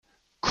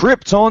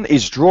Krypton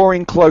is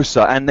drawing closer,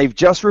 and they've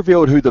just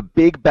revealed who the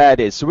big bad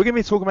is. So we're going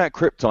to be talking about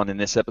Krypton in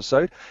this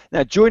episode.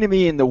 Now, joining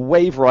me in the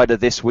Wave Rider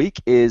this week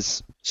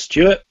is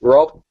Stuart,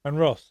 Rob, and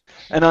Ross.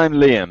 And I'm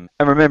Liam.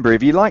 And remember,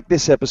 if you like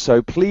this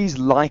episode, please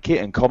like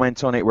it and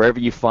comment on it wherever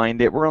you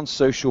find it. We're on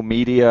social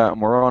media,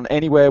 and we're on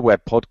anywhere where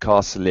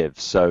podcasts live.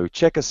 So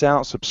check us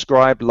out,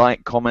 subscribe,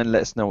 like, comment,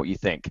 let us know what you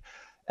think.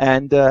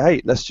 And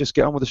hey, let's just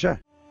get on with the show.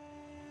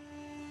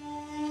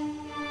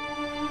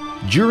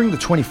 During the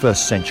 21st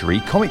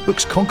century, comic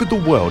books conquered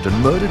the world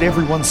and murdered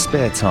everyone's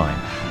spare time.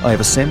 I have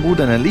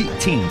assembled an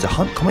elite team to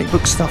hunt comic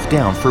book stuff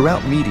down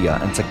throughout media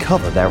and to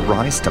cover their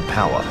rise to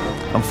power.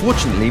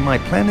 Unfortunately, my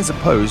plan is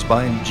opposed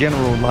by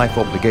general life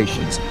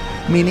obligations,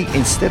 meaning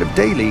instead of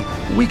daily,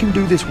 we can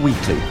do this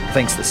weekly,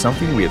 thanks to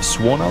something we have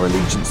sworn our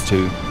allegiance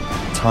to,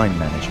 time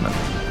management.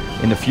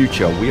 In the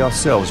future, we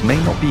ourselves may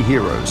not be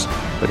heroes,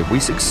 but if we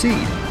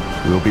succeed,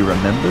 we will be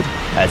remembered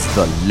as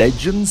the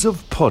legends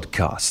of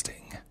podcasting.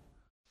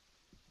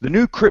 The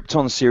new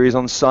Krypton series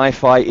on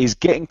Sci-Fi is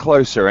getting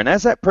closer, and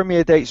as that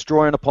premiere date's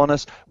drawing upon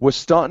us, we're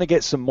starting to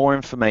get some more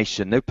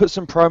information. They've put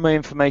some promo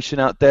information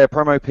out there,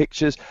 promo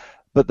pictures,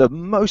 but the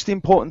most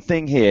important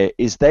thing here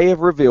is they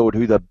have revealed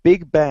who the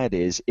big bad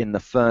is in the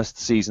first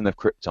season of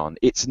Krypton.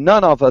 It's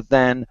none other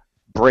than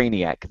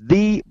Brainiac.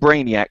 The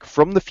Brainiac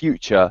from the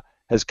future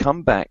has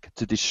come back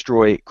to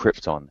destroy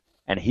Krypton,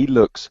 and he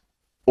looks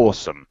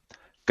awesome.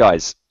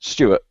 Guys,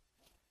 Stuart,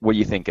 what are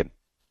you thinking?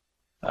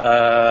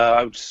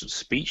 I was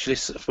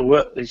speechless for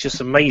what. It's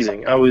just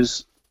amazing. I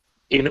was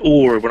in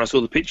awe when I saw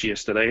the picture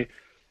yesterday,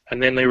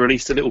 and then they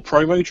released a little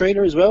promo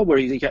trailer as well where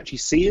you can actually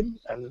see him.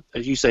 And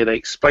as you say, they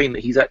explain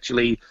that he's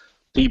actually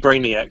the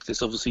Brainiac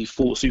that's obviously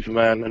fought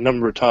Superman a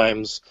number of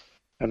times,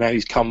 and now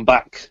he's come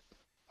back,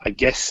 I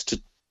guess,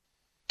 to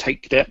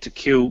take that to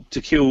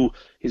kill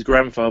his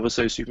grandfather,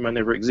 so Superman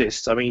never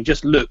exists. I mean, he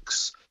just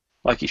looks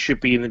like he should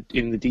be in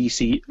the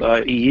DC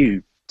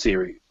EU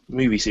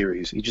movie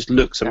series. He just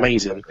looks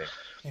amazing.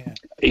 Yeah.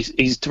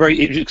 He's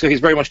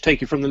very much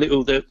taken from the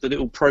little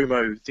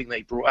promo thing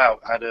they brought out.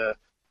 Had a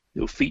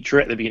little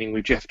featurette at the beginning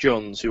with Jeff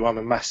Johns, who I'm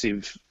a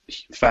massive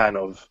fan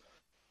of.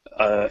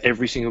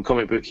 Every single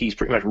comic book he's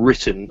pretty much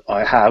written,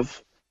 I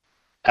have,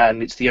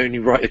 and it's the only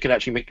writer that can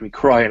actually make me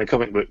cry in a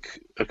comic book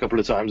a couple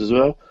of times as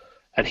well.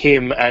 And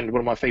him and one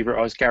of my favourite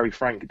artists, Gary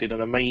Frank, did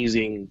an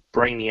amazing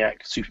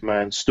Brainiac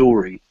Superman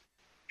story,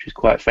 which is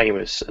quite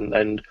famous.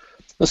 And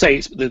I'll say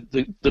it's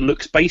the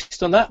look's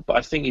based on that, but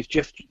I think if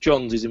Jeff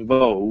Johns is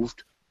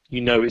involved,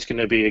 you know it's going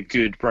to be a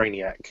good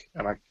Brainiac,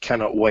 and I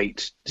cannot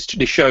wait.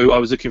 The show I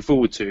was looking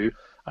forward to,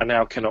 I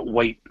now cannot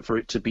wait for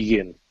it to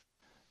begin.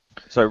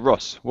 So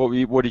Ross,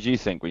 what did you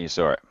think when you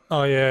saw it?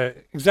 Oh yeah,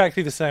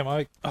 exactly the same.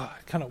 I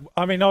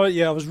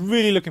was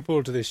really looking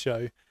forward to this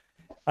show,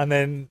 and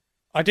then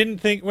I didn't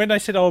think when they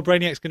said, "Oh,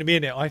 Brainiac's going to be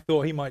in it," I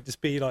thought he might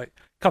just be like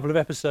a couple of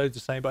episodes or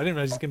something, but I didn't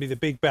realize he's going to be the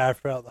big bad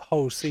throughout the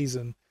whole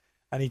season.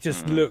 And he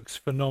just looks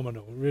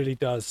phenomenal, really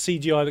does.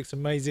 CGI looks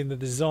amazing. The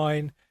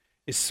design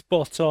is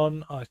spot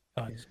on.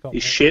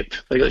 His ship,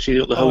 they actually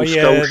got the whole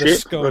skull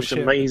ship. Looks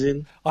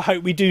amazing. I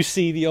hope we do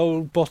see the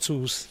old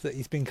bottles that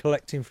he's been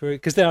collecting through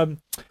it, because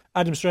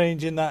Adam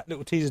Strange in that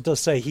little teaser does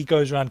say he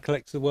goes around,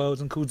 collects the worlds,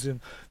 and calls him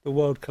the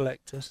World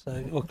Collector,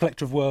 or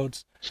Collector of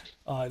Worlds.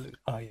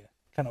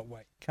 Cannot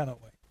wait.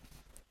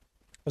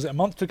 Was it a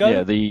month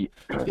ago?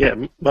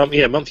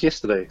 Month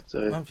yesterday.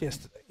 Month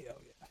yesterday.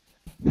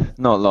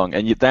 Not long,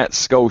 and that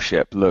skull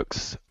ship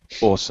looks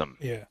awesome.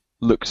 Yeah,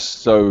 looks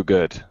so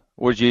good.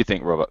 What do you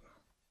think, Robert?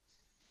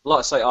 Like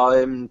I say,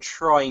 I'm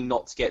trying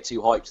not to get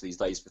too hyped these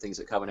days for things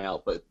that are coming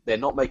out, but they're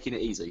not making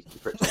it easy.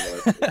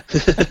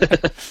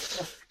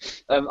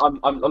 I'm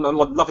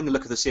loving the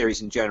look of the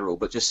series in general,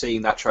 but just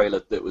seeing that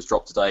trailer that was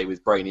dropped today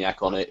with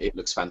Brainiac on it, it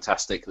looks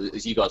fantastic.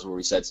 As you guys have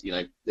already said, you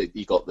know,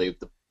 you got the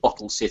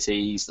bottle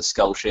cities, the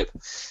skull ship.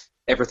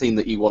 Everything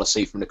that you want to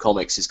see from the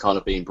comics is kind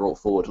of being brought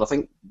forward. And I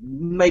think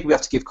maybe we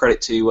have to give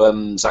credit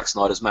to Zack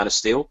Snyder's Man of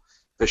Steel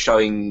for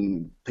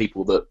showing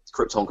people that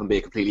Krypton can be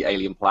a completely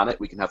alien planet.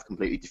 We can have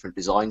completely different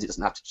designs. It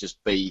doesn't have to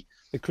just be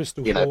the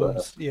crystal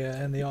forms,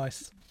 and the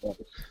ice.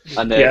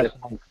 And I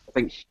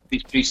think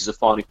these producers are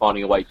finally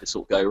finding a way to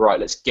sort of go, right,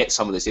 let's get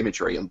some of this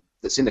imagery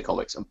that's in the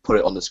comics and put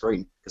it on the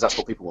screen, because that's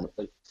what people want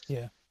to see.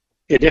 Yeah,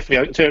 definitely.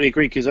 I totally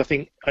agree, because I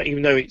think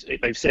even though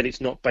they've said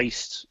it's not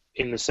based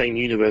in the same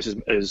universe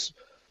as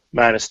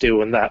Man of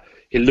Steel and that,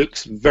 it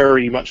looks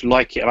very much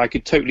like it, and I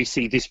could totally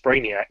see this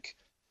Brainiac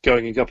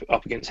going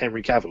up against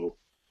Henry Cavill,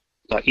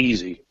 like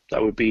easy.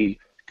 That would be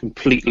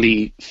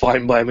completely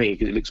fine by me,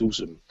 because it looks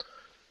awesome.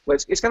 Well,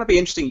 it's going to be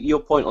interesting,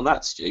 your point on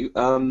that, Stu.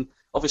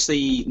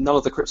 Obviously, none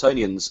of the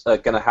Kryptonians are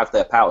going to have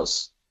their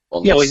powers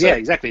on this. Yeah,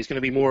 exactly. It's going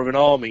to be more of an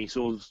army,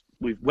 sort of,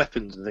 with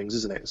weapons and things,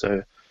 isn't it?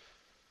 So,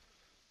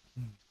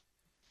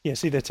 yeah,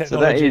 see the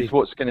technology. So that is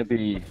what's going to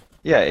be.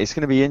 Yeah, it's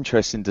going to be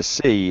interesting to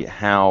see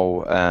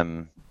how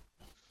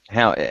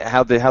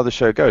the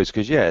show goes,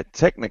 because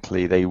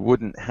technically they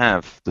wouldn't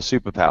have the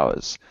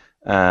superpowers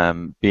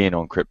being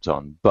on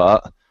Krypton,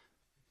 but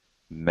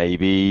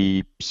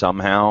maybe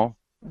somehow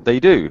they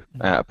do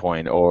at a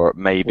point, or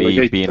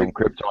maybe being they- on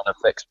Krypton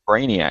affects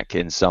Brainiac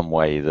in some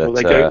way. That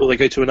Or they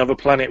go to another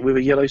planet with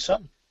a yellow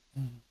sun.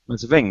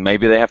 that's the thing.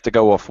 Maybe they have to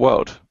go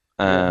off-world.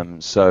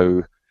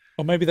 So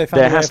Or maybe they found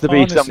there a way has of to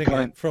be some harnessing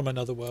kind. it from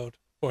another world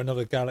or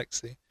another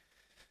galaxy.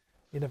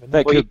 You never know.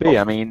 That Well, could be. you've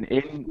I mean,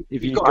 if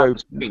You've you got go, Adam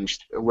Strange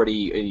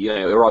already,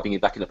 arriving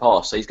back in the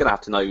past, so he's going to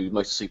have to know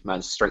most of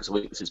Superman's strengths and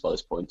weaknesses by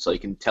this point, so he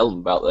can tell them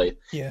about the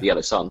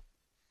Yellow Sun.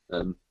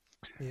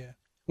 Yeah.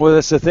 well,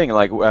 that's the thing.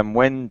 Like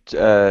when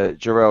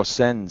Jor-El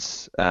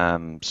sends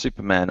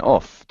Superman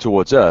off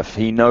towards Earth,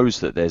 he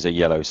knows that there's a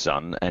yellow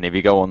sun, and if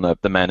you go on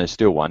the Man of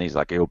Steel one, he's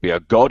like, he'll be a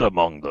god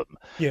among them.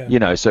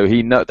 Yeah. So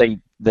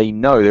they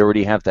know, they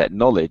already have that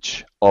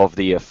knowledge of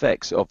the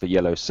effects of the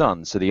yellow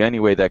sun. So the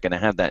only way they're going to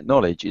have that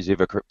knowledge is if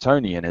a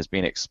Kryptonian has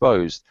been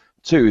exposed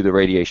to the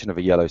radiation of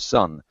a yellow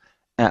sun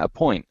at a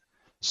point.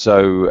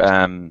 So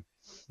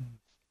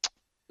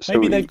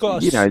Maybe they've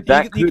got a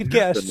that you could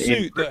get a happen in-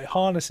 suit that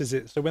harnesses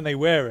it, so when they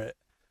wear it,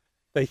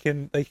 they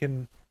can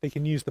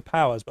use the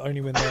powers, but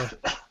only when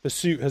the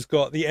suit has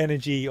got the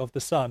energy of the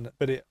sun.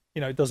 But it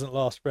it doesn't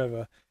last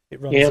forever. It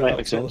runs Yeah, out, that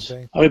makes sort of sense.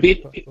 thing. I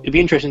mean, it'd be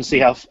interesting to see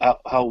how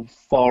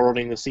far on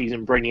in the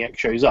season Brainiac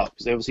shows up,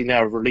 because they obviously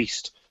now have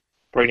released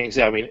Brainiac's.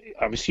 I mean,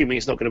 I'm assuming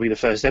it's not going to be the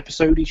first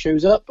episode he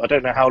shows up. I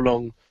don't know how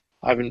long.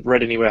 I haven't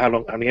read anywhere how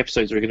many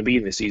episodes are going to be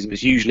in this season.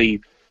 It's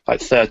usually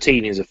like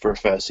 13 for a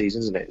first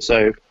season, isn't it?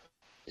 So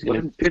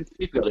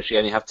People actually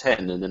only have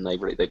 10, and then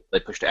they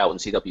pushed it out and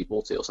CW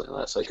bought it or something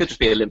like that. So it could just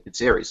be a limited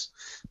series.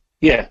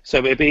 yeah, so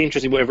it'd be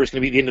interesting whether it's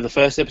going to be at the end of the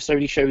first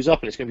episode he shows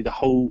up, and it's going to be the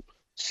whole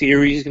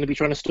series is going to be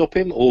trying to stop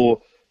him, or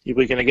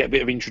we're going to get a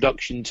bit of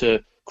introduction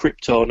to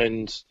Krypton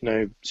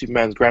and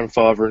Superman's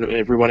grandfather and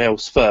everyone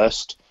else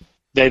first,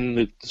 then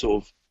the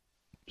sort of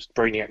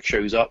Brainiac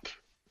shows up.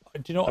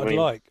 Do you know what I'd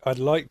like? I'd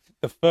like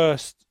the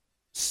first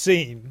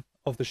scene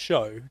of the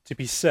show to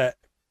be set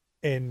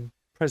in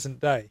present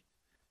day,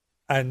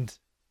 and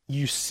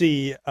you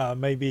see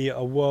maybe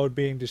a world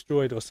being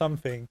destroyed or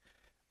something,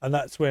 and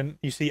that's when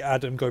you see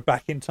Adam go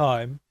back in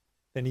time,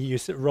 then he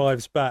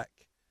arrives back,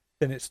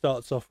 then it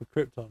starts off with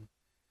Krypton.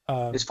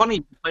 It's funny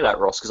you say that,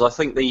 Ross, because I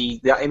think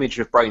that image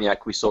of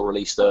Brainiac we saw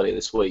released earlier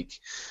this week,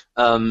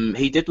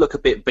 he did look a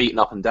bit beaten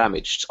up and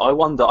damaged. I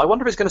wonder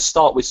if it's going to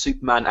start with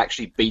Superman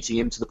actually beating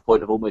him to the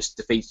point of almost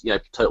defeat,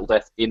 total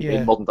death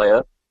in modern day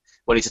Earth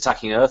when he's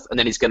attacking Earth, and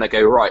then he's going to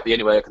go, right, the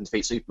only way I can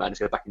defeat Superman is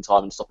go back in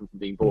time and stop him from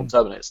being born,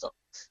 Terminator stuff.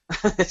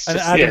 And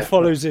Adam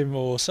follows him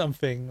or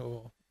something,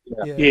 or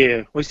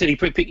Yeah. Well, he said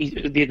at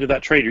the end of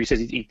that trailer, he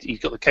says he's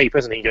got the cape,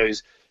 hasn't he? He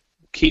goes,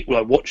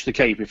 watch the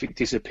cape. If it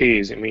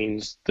disappears, it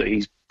means that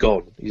he's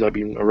gone. He's like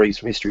been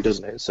erased from history,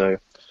 doesn't it? So.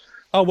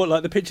 Oh, what,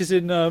 like the pictures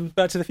in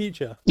Back to the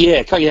Future?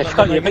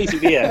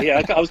 Basically,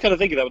 yeah. I was kind of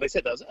thinking that when they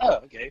said that. I was like, oh,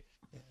 okay.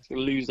 It's going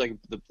to lose like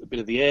a bit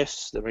of the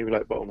S, then maybe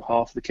like bottom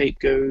half of the cape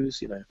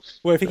goes,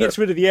 Well, if he gets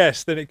rid of the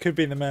S, then it could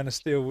be in the Man of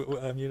Steel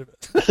universe.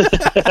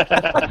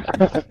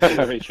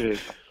 Very true.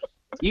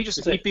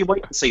 You've been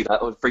waiting to see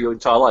that for your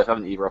entire life,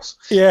 haven't you, Ross?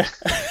 Yeah,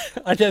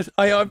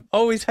 I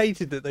always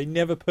hated that they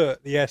never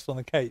put the S on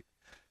the cape,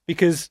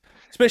 because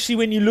especially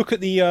when you look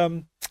at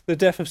the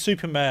death of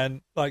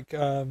Superman, like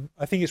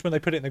I think it's when they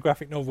put it in the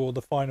graphic novel or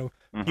the final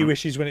few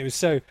issues when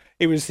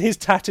it was his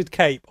tattered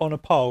cape on a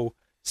pole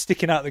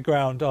sticking out the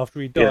ground after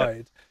he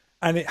died,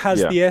 and it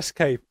has the S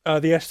cape,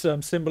 the S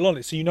symbol on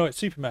it, so you know it's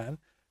Superman.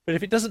 But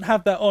if it doesn't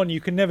have that on, you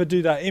can never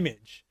do that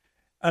image.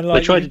 And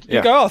like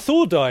you go, oh,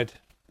 Thor died.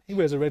 He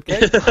wears a red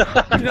cape. You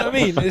know what I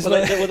mean? It's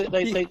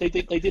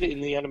they did it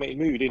in the animated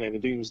movie, didn't they?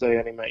 The Doomsday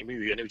animated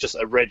movie, and it was just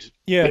a red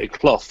bit of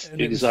cloth.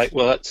 And it was like,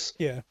 well, that's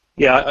yeah.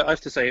 I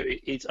have to say,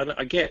 it's.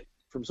 I get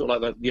from sort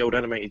of like the old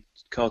animated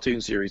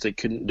cartoon series, they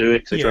couldn't do it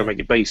because they try to make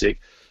it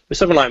basic. But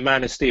something like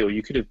Man of Steel,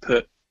 you could have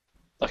put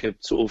like a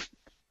sort of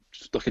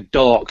like a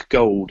dark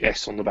gold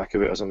S on the back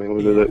of it or something.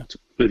 Would have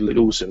looked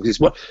awesome.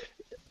 Because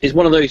it's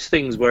one of those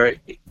things where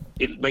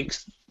it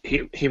makes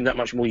him that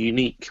much more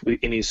unique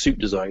in his suit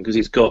design, because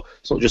it's not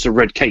just a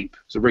red cape.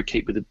 It's a red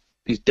cape with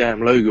his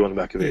damn logo on the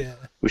back of it,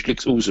 which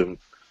looks awesome.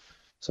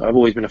 So I've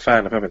always been a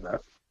fan of having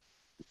that.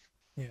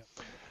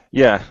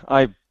 Yeah,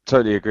 I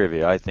totally agree with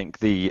you. I think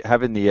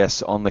having the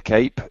S on the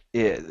cape,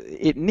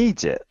 it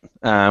needs it.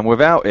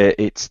 Without it,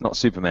 it's not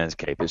Superman's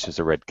cape. It's just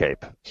a red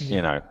cape,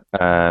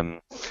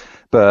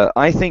 But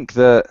I think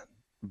that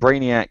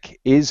Brainiac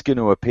is going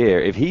to appear.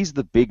 If he's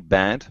the big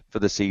bad for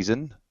the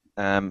season,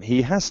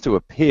 he has to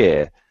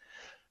appear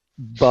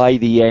by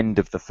the end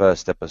of the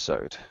first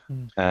episode.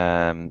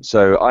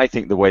 So I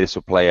think the way this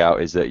will play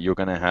out is that you're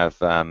going to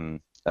have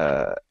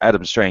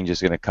Adam Strange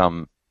is going to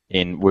come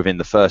in within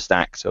the first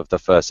act of the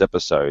first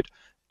episode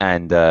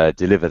and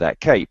deliver that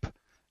cape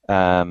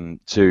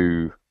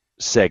to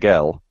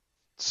Seg-El,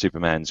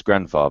 Superman's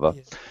grandfather,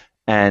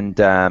 and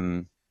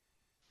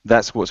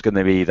that's what's going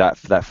to be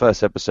that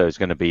first episode is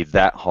going to be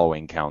that whole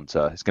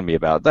encounter. It's going to be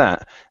about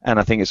that, and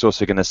I think it's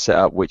also going to set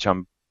up, which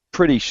I'm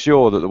pretty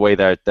sure that the way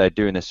they're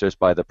doing this just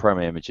by the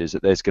promo images,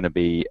 that there's going to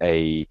be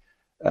a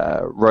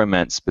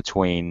romance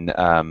between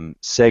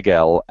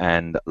Seg-El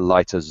and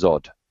Lyta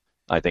Zod.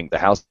 I think the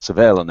House of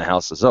El and the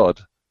House of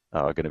Zod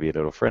are going to be a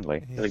little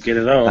friendly. Gonna get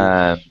it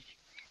on.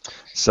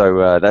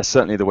 So that's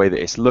certainly the way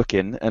that it's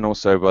looking, and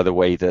also by the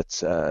way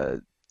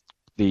that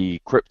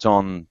the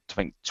Krypton, I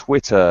think,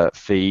 Twitter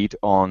feed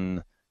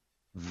on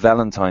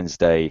Valentine's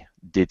Day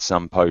did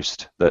some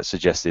post that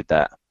suggested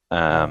that.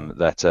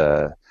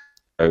 So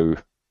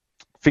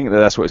I think that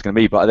that's what it's going to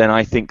be. But then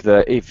I think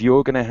that if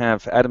you're going to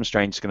have Adam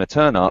Strange is going to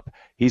turn up,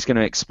 he's going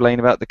to explain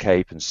about the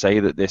cape and say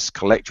that this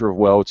collector of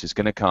worlds is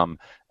going to come,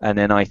 and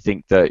then I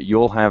think that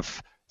you'll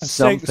have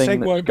something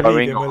Seg won't going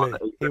believe him, on. will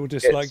he? He will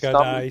just like go,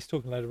 nah, he's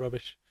talking a load of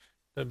rubbish.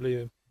 Don't believe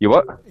him. You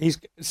what? He's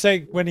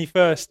Seg, when he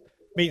first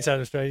meets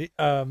Adam Strange,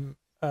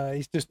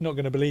 he's just not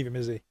going to believe him,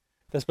 is he?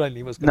 That's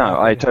blatantly what's going to happen.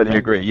 No, I totally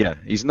agree. Yeah,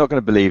 he's not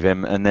going to believe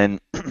him, and then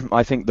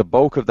I think the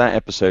bulk of that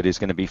episode is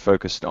going to be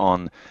focused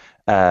on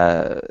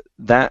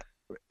that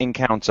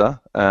encounter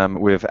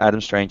with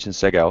Adam Strange and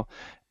Segel,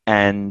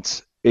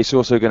 and it's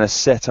also going to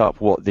set up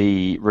what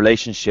the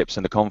relationships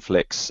and the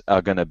conflicts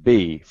are going to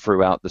be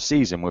throughout the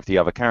season with the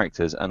other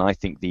characters. And I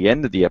think the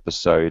end of the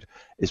episode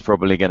is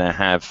probably going to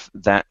have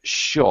that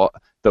shot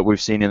that we've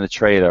seen in the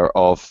trailer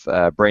of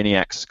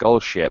Brainiac's skull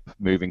ship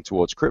moving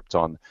towards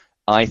Krypton.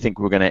 I think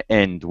we're going to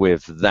end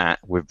with that,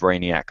 with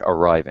Brainiac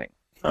arriving.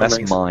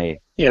 That's my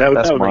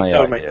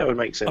that would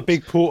make sense. A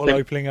big portal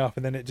opening up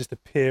and then it just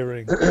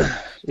appearing.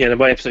 Yeah, then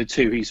by episode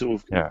 2, he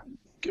sort of.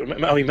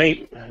 I mean,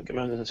 maybe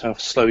that's how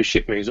slow his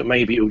ship moves, but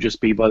maybe it'll just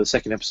be by the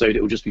second episode,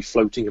 it'll just be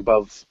floating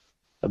above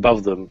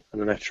them,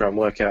 and then they have to try and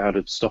work out how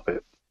to stop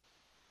it.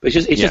 But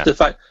it's just the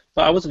fact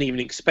that I wasn't even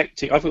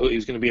expecting. I thought it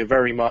was going to be a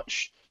very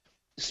much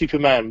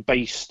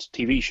Superman-based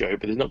TV show,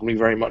 but there's not going to be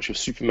very much of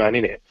Superman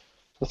in it.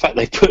 The fact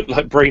they put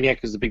like Brainiac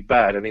as the big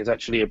bad, and it's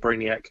actually a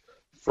Brainiac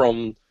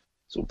from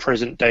sort of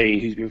present day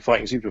who's been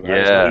fighting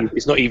Superman. Yeah.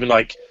 It's not even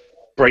like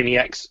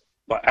Brainiac's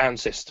like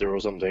ancestor or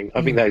something.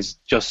 I think that is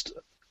just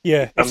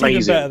it's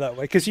amazing. Even better that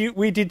way, because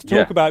we did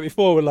talk about it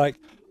before. We're like,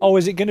 oh,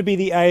 is it going to be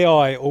the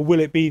AI or will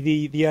it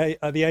be the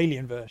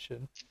alien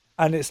version?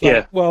 And it's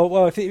like,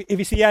 well, if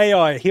it's the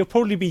AI, he'll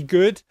probably be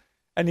good,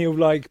 and he'll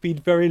like be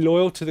very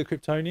loyal to the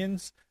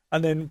Kryptonians,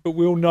 but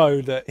we'll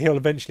know that he'll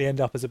eventually end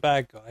up as a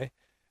bad guy,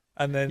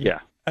 and then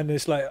and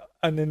it's like,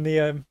 and then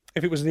the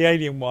if it was the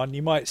alien one,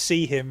 you might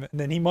see him, and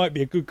then he might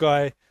be a good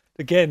guy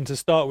again to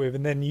start with,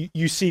 and then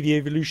you see the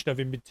evolution of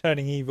him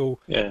turning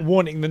evil,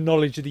 wanting the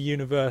knowledge of the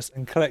universe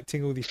and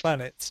collecting all these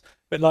planets.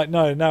 But like,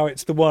 no, now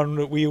it's the one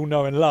that we all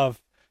know and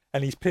love,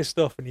 and he's pissed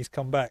off and he's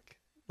come back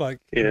like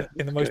in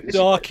the most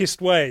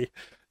darkest way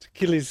to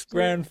kill his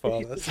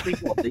grandfather.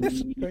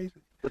 The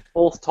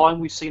fourth time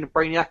we've seen a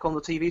Brainiac on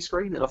the TV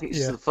screen, and I think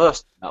this is the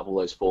first out of all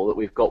those four that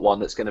we've got one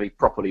that's going to be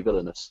properly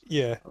villainous.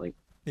 Yeah, I think.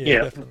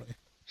 Yeah, definitely.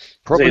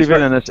 Properly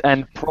villainous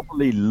and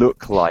probably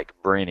look like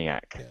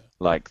Brainiac. Yeah.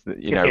 Like,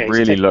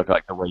 really look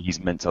like the way he's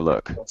meant to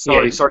look.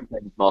 Sorry,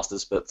 Game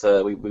Masters, but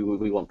we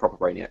want proper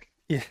Brainiac.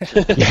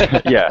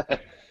 Yeah.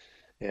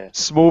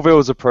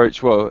 Smallville's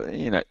approach,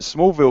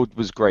 Smallville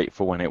was great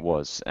for when it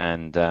was,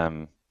 and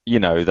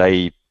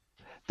they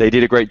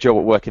did a great job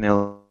at working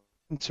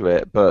into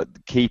it, but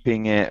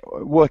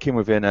working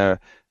within a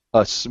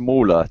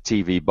smaller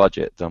TV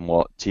budget than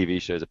what TV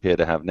shows appear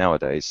to have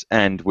nowadays,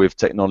 and with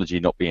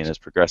technology not being as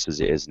progressed as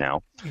it is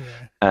now.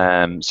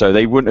 So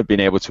they wouldn't have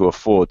been able to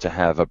afford to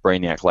have a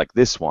Brainiac like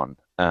this one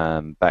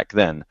back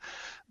then.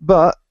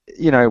 But,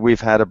 we've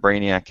had a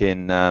Brainiac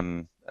in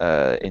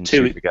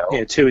Supergirl.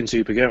 Yeah, 2 in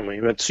Supergirl, haven't we?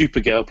 We had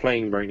Supergirl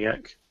playing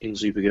Brainiac in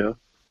Supergirl.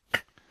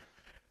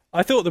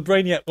 I thought the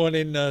Brainiac one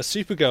in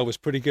Supergirl was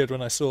pretty good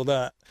when I saw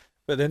that,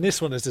 but then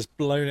this one has just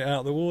blown it out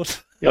of the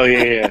water. Oh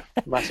yeah,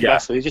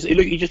 massive.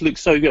 He just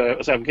looks so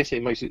good. So I'm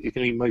guessing it's going to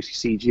be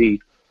mostly CG.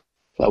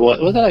 Like what?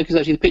 Well, I don't know, because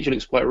actually the picture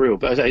looks quite real.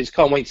 But I just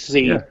can't wait to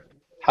see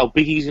how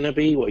big he's going to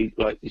be. What he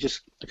like?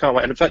 I can't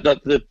wait. And the fact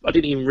that I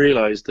didn't even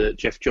realise that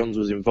Jeff Johns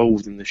was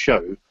involved in the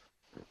show.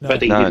 The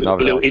fact that he did a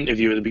little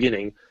interview at the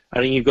beginning,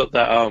 and then you've got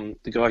that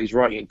the guy who's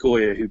writing it,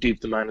 Goya, who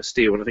did the Man of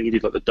Steel, and I think he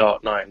did like the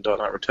Dark Knight and Dark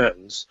Knight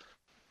Returns.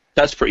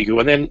 That's pretty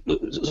cool. And then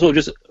sort of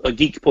just a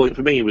geek point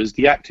for me was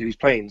the actor who's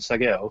playing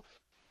Segel.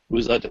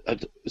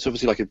 It's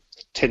obviously like a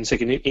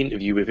 10-second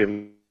interview with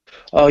him.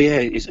 Oh yeah,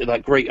 it's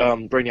like great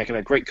Brainiac and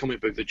a great comic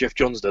book that Jeff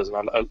Johns does,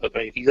 and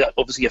he's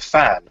obviously a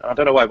fan. I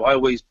don't know why, but I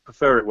always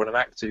prefer it when an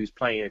actor who's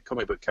playing a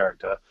comic book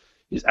character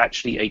is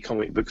actually a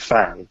comic book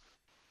fan.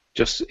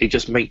 It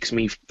just makes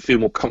me feel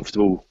more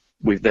comfortable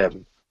with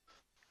them.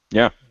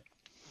 Yeah.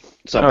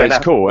 So it's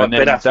cool, and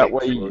then that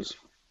way,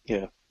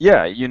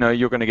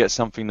 you're going to get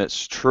something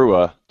that's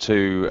truer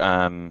to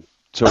how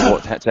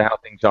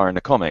things are in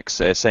the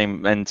comics.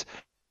 Same and.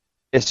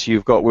 Yes,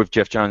 you've got with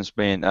Jeff Johns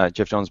being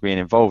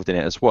involved in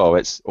it as well.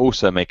 It's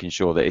also making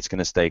sure that it's going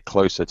to stay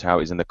closer to how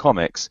it is in the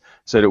comics,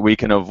 so that we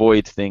can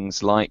avoid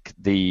things like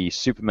the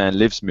Superman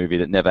Lives movie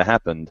that never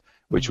happened,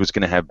 which was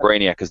going to have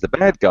Brainiac as the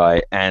bad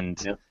guy,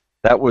 and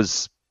that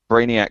was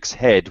Brainiac's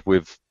head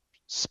with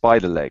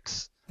spider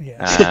legs.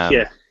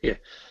 Yeah,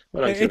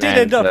 Well, it did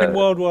end up in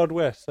Wild Wild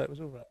West. That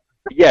was all right.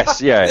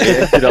 Yes,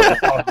 it ended up.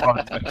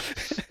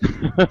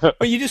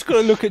 But you just got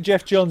to look at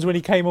Jeff Johns when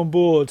he came on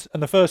board,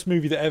 and the first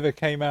movie that ever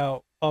came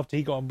out after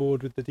he got on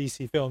board with the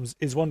DC films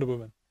is Wonder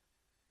Woman,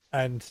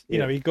 and you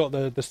know he got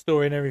the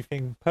story and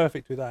everything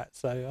perfect with that.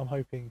 So I'm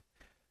hoping.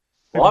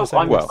 Well,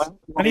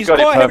 and he's got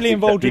it quite heavily perfect,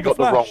 involved he with the got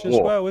the wrong Flash as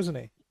war. well, isn't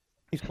he?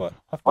 He's quite.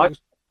 I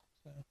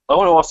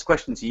want to ask a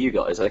question to you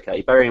guys.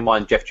 Okay, bearing in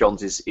mind Jeff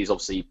Johns is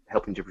obviously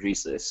helping to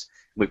produce this.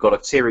 We've got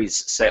a series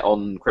set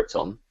on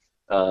Krypton.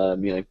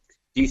 You know,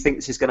 do you think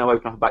this is going to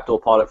open up a backdoor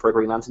pilot for a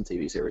Green Lantern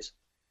TV series?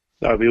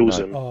 That would be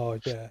awesome. Oh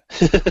yeah.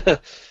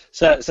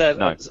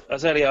 No.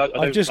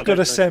 I've just got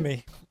a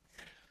semi.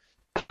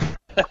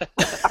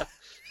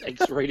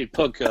 X-rated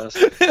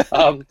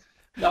podcast.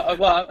 No,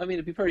 well, I mean,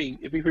 it'd be pretty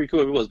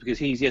cool if it was, because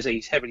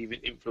he's heavily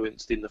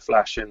influenced in the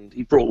Flash, and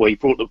he brought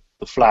the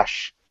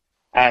Flash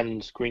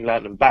and Green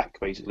Lantern back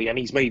basically, and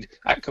he's made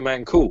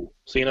Aquaman cool.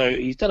 So you know,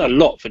 he's done a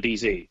lot for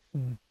DC.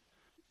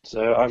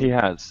 So he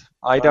has.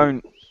 I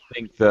don't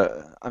think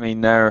that. I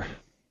mean,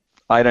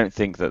 I don't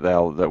think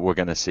that we're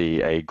going to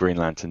see a Green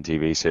Lantern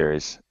TV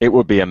series. It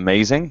would be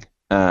amazing,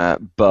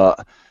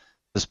 but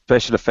the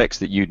special effects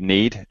that you'd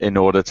need in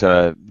order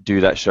to do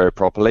that show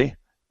properly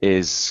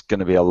is going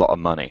to be a lot of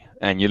money.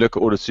 And you look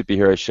at all the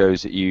superhero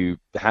shows that you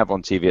have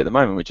on TV at the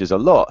moment, which is a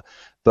lot,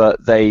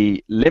 but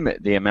they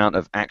limit the amount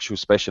of actual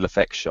special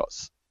effects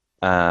shots.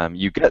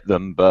 You get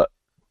them, but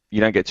you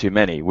don't get too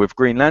many. With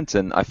Green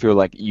Lantern, I feel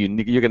like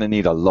you're going to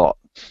need a lot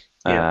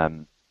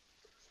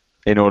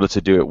in order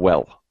to do it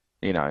well,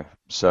 you know.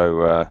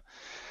 So,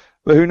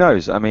 but who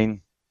knows? I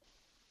mean,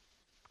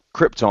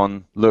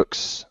 Krypton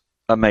looks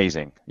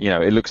amazing. You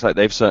know, it looks like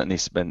they've certainly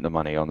spent the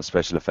money on the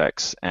special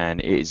effects,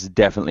 and it's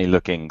definitely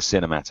looking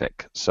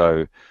cinematic.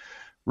 So,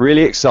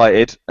 really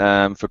excited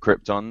for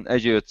Krypton.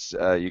 As you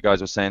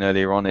guys were saying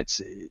earlier on, it's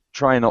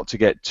try not to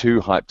get too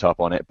hyped up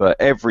on it, but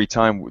every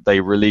time they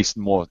release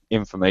more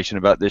information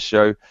about this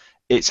show,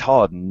 it's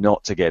hard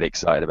not to get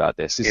excited about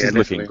this. This is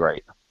looking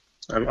great.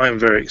 I'm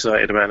very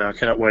excited about it. I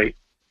cannot wait.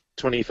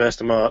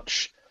 21st of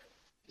March.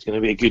 It's going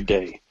to be a good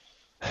day.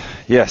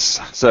 Yes.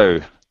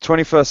 So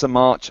 21st of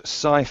March,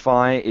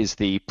 Sci-Fi is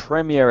the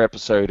premiere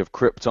episode of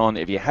Krypton.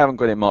 If you haven't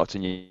got it marked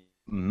on your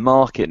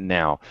mark it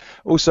now.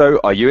 Also,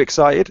 are you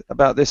excited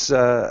about this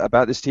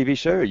TV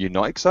show? Are you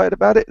not excited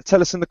about it?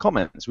 Tell us in the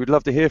comments. We'd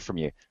love to hear from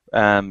you.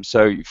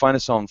 So you find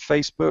us on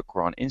Facebook,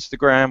 we're on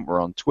Instagram,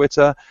 we're on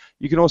Twitter.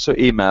 You can also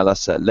email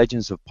us at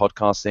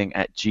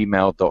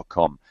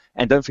legendsofpodcasting@gmail.com.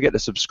 And don't forget to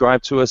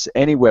subscribe to us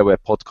anywhere where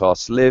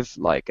podcasts live,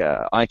 like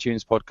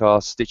iTunes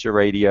Podcasts, Stitcher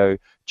Radio,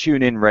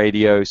 TuneIn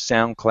Radio,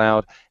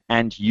 SoundCloud,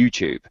 and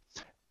YouTube.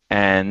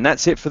 And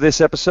that's it for this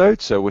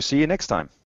episode, so we'll see you next time.